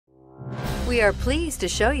We are pleased to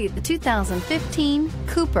show you the 2015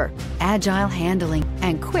 Cooper. Agile handling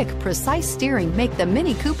and quick, precise steering make the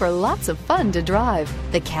Mini Cooper lots of fun to drive.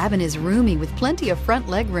 The cabin is roomy with plenty of front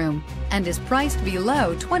legroom and is priced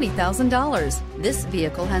below $20,000. This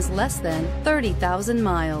vehicle has less than 30,000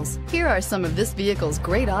 miles. Here are some of this vehicle's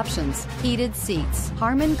great options: heated seats,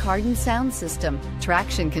 Harman Kardon sound system,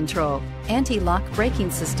 traction control, anti-lock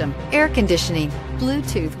braking system, air conditioning,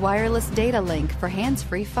 Bluetooth wireless data link for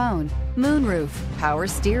hands-free phone, moonroof, power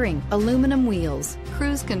steering, aluminum wheels,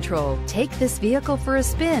 cruise control. Take this vehicle for a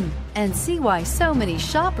spin and see why so many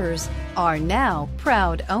shoppers are now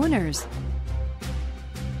proud owners.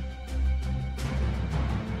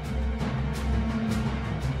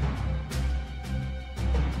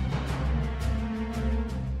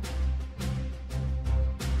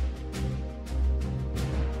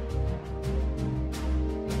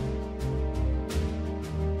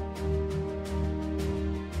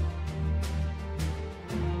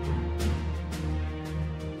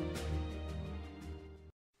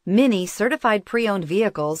 MINI certified pre-owned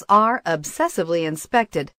vehicles are obsessively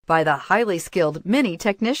inspected by the highly skilled MINI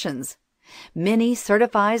technicians. MINI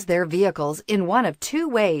certifies their vehicles in one of two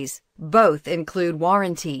ways. Both include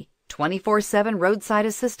warranty, 24/7 roadside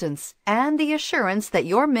assistance, and the assurance that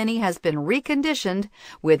your MINI has been reconditioned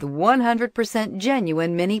with 100%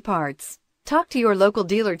 genuine MINI parts. Talk to your local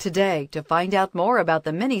dealer today to find out more about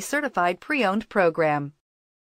the MINI certified pre-owned program.